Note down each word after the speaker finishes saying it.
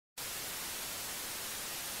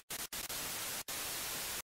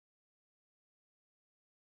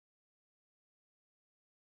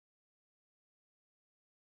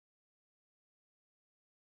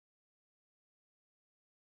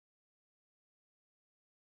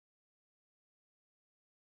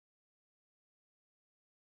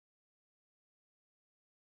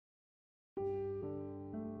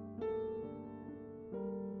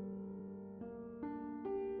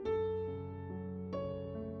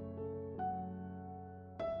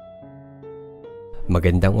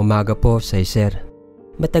Magandang umaga po, sir.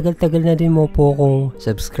 Matagal-tagal na din mo po akong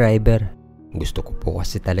subscriber. Gusto ko po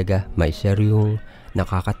kasi talaga mai-share yung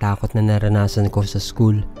nakakatakot na naranasan ko sa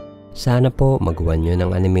school. Sana po magawa nyo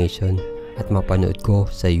ng animation at mapanood ko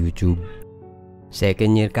sa YouTube.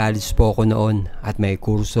 Second year college po ako noon at may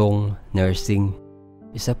kursong nursing.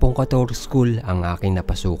 Isa pong Catholic school ang aking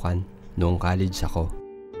napasukan noong college ako.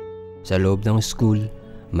 Sa loob ng school,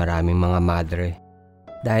 maraming mga madre.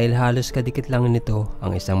 Dahil halos kadikit lang nito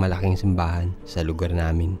ang isang malaking simbahan sa lugar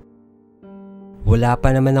namin. Wala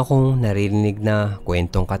pa naman akong naririnig na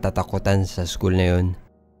kwentong katatakutan sa school na yon.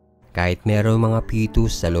 Kahit merong mga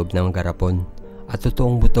pitus sa loob ng garapon at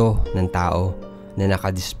totoong buto ng tao na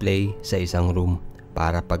nakadisplay sa isang room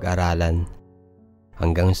para pag-aralan.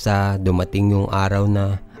 Hanggang sa dumating yung araw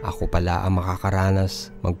na ako pala ang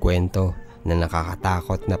makakaranas magkwento na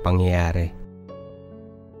nakakatakot na pangyayari.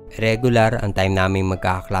 Regular ang time naming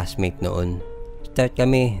magkaka-classmate noon. Start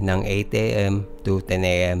kami ng 8 AM to 10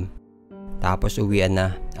 AM. Tapos uwian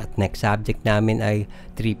na at next subject namin ay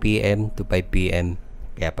 3 PM to 5 PM.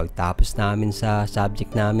 Kaya pagtapos namin sa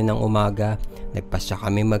subject namin ng umaga, nagpasya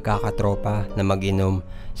kami magkakatropa na mag-inom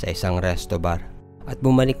sa isang resto bar. At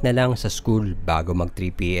bumalik na lang sa school bago mag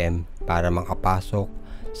 3 PM para makapasok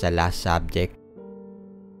sa last subject.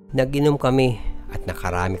 Nag-inom kami at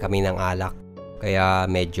nakarami kami ng alak. Kaya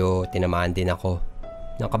medyo tinamaan din ako.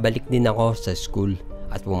 Nakabalik din ako sa school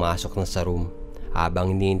at pumasok na sa room habang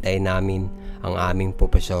hinihintay namin ang aming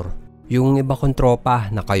profesor. Yung iba kong tropa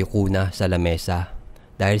nakayuko na sa lamesa.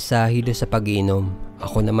 Dahil sa hilo sa pag-iinom,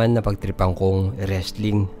 ako naman napagtripan kong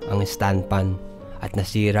wrestling ang stand pan at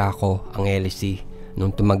nasira ko ang LC nung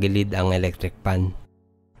tumagilid ang electric pan.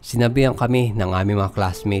 Sinabihan kami ng aming mga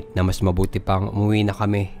classmate na mas mabuti pang umuwi na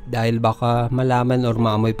kami dahil baka malaman or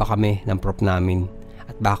maamoy pa kami ng prof namin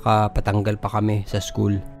at baka patanggal pa kami sa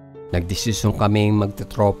school. Nagdesisyon kaming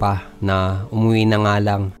magtatropa na umuwi na nga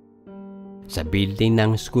lang. Sa building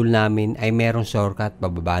ng school namin ay merong shortcut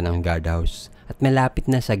pababa ng guardhouse at malapit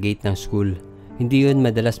na sa gate ng school. Hindi yun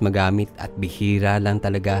madalas magamit at bihira lang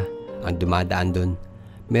talaga ang dumadaan dun.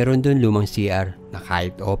 Meron dun lumang CR na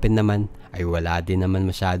kahit open naman ay wala din naman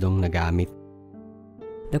masyadong nagamit.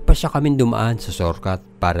 Nagpasya kaming dumaan sa shortcut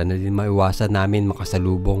para na din maiwasan namin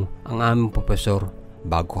makasalubong ang aming profesor.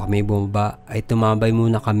 Bago kami bumaba ay tumambay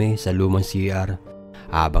muna kami sa lumang CR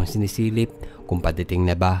habang sinisilip kung padating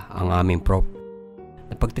na ba ang aming prof.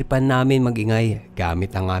 Napagtripan namin magingay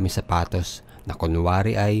gamit ang aming sapatos na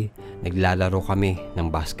kunwari ay naglalaro kami ng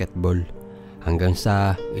basketball hanggang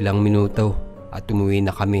sa ilang minuto at umuwi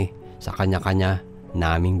na kami sa kanya-kanya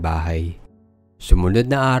naming bahay. Sumunod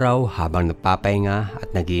na araw habang nagpapahinga at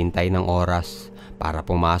naghihintay ng oras para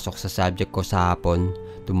pumasok sa subject ko sa hapon,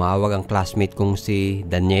 tumawag ang classmate kong si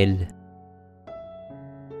Daniel.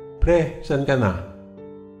 Pre, saan ka na?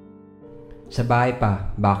 Sa bahay pa,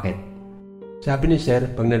 bakit? Sabi ni sir,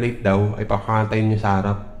 pag na-late daw ay pakakantayin niya sa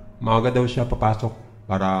harap. Maaga daw siya papasok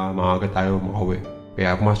para maaga tayo makauwi.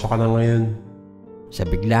 Kaya pumasok ka na ngayon. Sa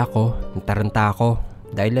bigla ko, nataranta ako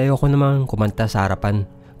dahil ayoko namang kumanta sa harapan.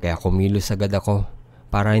 Kaya kumilos agad ako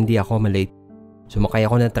para hindi ako malate. Sumakay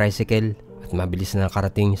ako ng tricycle at mabilis na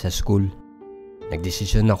nakarating sa school.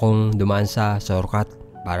 Nagdesisyon akong dumaan sa shortcut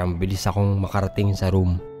para mabilis akong makarating sa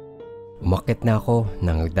room. Umakyat na ako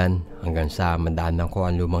ng hagdan hanggang sa madaanan ko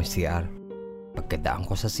ang lumang CR. Pagkadaan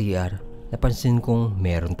ko sa CR, napansin kong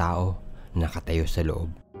meron tao nakatayo sa loob.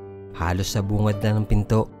 Halos sa bungad na ng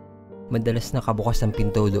pinto. Madalas nakabukas ang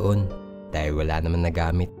pinto doon dahil wala naman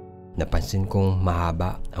nagamit. Napansin kong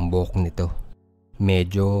mahaba ang buhok nito.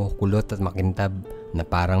 Medyo kulot at makintab na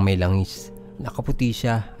parang may langis. Nakaputi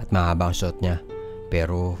siya at mahaba ang suot niya.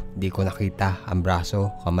 Pero di ko nakita ang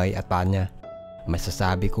braso, kamay at paa niya.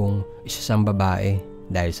 Masasabi kong isa siyang babae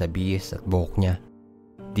dahil sa bihis at buhok niya.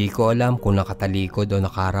 Di ko alam kung nakatalikod o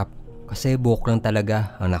nakarap kasi buhok lang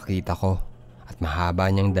talaga ang nakita ko at mahaba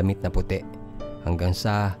niyang damit na puti. Hanggang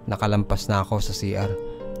sa nakalampas na ako sa CR,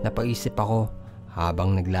 napaisip ako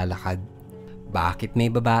habang naglalakad. Bakit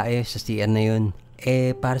may babae sa CR na yun?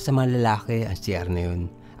 Para sa mga lalaki ang CR na yun.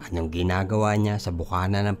 Anong ginagawa niya sa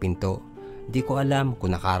bukana ng pinto? Di ko alam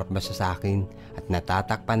kung nakaharap ba siya sa akin at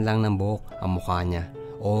natatakpan lang ng buhok ang mukha niya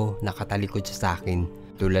o nakatalikod siya sa akin.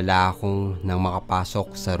 Tulala akong nang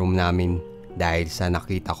makapasok sa room namin dahil sa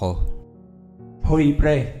nakita ko. Hoy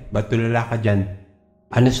pre, ba't tulala ka dyan?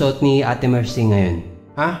 Ano suot ni Ate Mercy ngayon?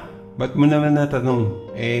 Ha? Ba't mo naman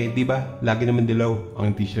natanong? Di ba lagi naman dilaw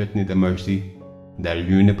ang t-shirt ni The Mercy? Dahil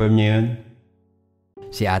uniform niya yun.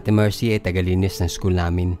 Si Ate Mercy ay tagalinis ng school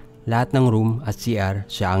namin. Lahat ng room at CR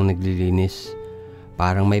siya ang naglilinis.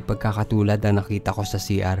 Parang may pagkakatulad ang nakita ko sa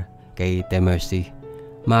CR kay Ate Mercy.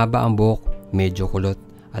 Mahaba ang buhok medyo kulot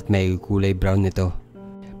at may kulay brown nito.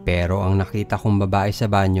 Pero ang nakita kong babae sa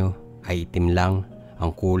banyo ay itim lang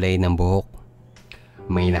ang kulay ng buhok.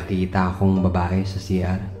 May nakita akong babae sa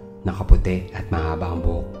CR, nakaputi at mahaba ang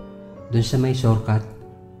buhok. Doon sa may shortcut.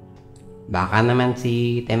 Baka naman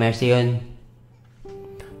si Temercy yun.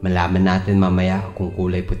 Malaman natin mamaya kung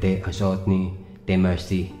kulay puti ang suot ni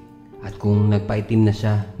Temercy at kung nagpaitim na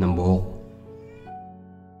siya ng buhok.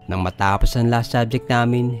 Nang matapos ang last subject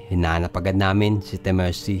namin, hinanap agad namin si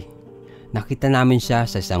Temercy. Nakita namin siya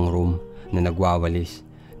sa isang room na nagwawalis,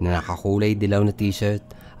 na nakakulay dilaw na t-shirt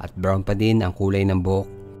at brown pa din ang kulay ng buhok.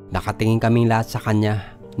 Nakatingin kaming lahat sa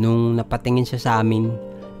kanya. Nung napatingin siya sa amin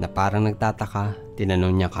na parang nagtataka,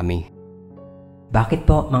 tinanong niya kami. Bakit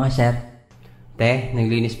po mga sir? Te,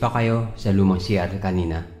 naglinis pa kayo sa lumang CR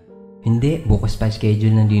kanina? Hindi, bukas pa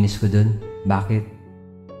schedule ng linis ko dun. Bakit?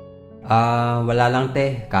 Wala lang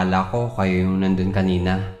te. Kala ko kayo yung nandun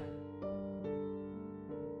kanina.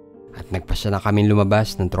 At nagpasya na kami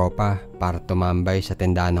lumabas ng tropa para tumambay sa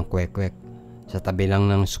tindahan ng kwek-kwek sa tabi lang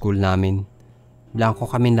ng school namin. Blanko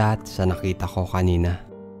kami lahat sa nakita ko kanina.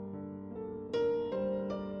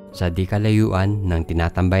 Sa di kalayuan ng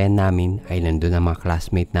tinatambayan namin ay nandun ang mga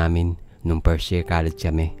classmate namin nung first year college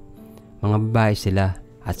kami. Mga babae sila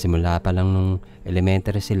at simula pa lang nung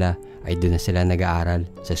elementary sila ay doon na sila nag-aaral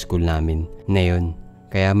sa school namin na yun.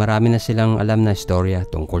 Kaya marami na silang alam na istorya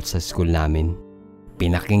tungkol sa school namin.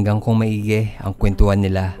 Pinakinggan kong maigi ang kwentuhan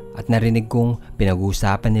nila at narinig kong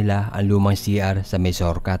pinag-uusapan nila ang lumang CR sa may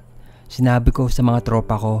shortcut. Sinabi ko sa mga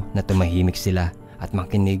tropa ko na tumahimik sila at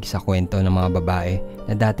makinig sa kwento ng mga babae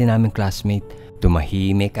na dati naming classmate.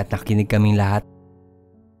 Tumahimik at nakinig kaming lahat.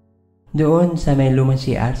 Doon sa may lumang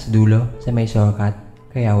CR sa dulo sa may shortcut,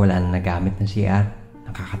 kaya wala na nagamit ng CR.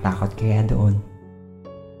 Nakakatakot kaya doon.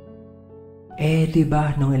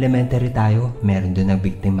 Diba nung elementary tayo, meron doon ng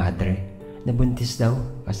victim madre. Nabuntis daw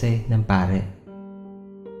kasi ng pare.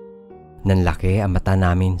 Nanlaki ang mata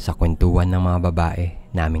namin sa kwentuhan ng mga babae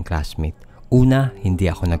naming classmate. Una, hindi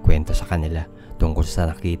ako nagkwento sa kanila tungkol sa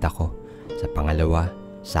nakita ko. Sa pangalawa,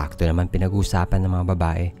 sakto naman pinag-usapan ng mga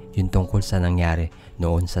babae yung tungkol sa nangyari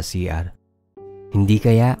noon sa CR. Hindi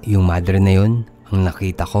kaya yung madre na yun ang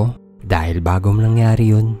nakita ko? Dahil bago nangyari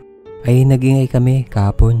yun, ay nag-ingay kami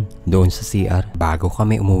kahapon doon sa CR bago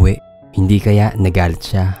kami umuwi. Hindi kaya nagalit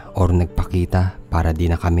siya or nagpakita para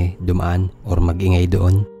di na kami dumaan or mag-ingay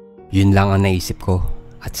doon. Yun lang ang naisip ko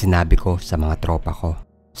at sinabi ko sa mga tropa ko.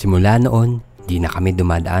 Simula noon, di na kami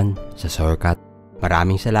dumadaan sa shortcut.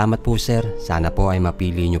 Maraming salamat po sir, sana po ay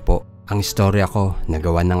mapili nyo po. Ang istorya ko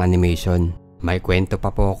nagawa ng animation. May kwento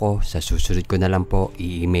pa po ako, sa susunod ko na lang po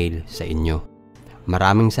i-email sa inyo.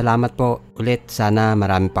 Maraming salamat po ulit, sana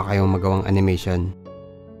marami pa kayong magawang animation.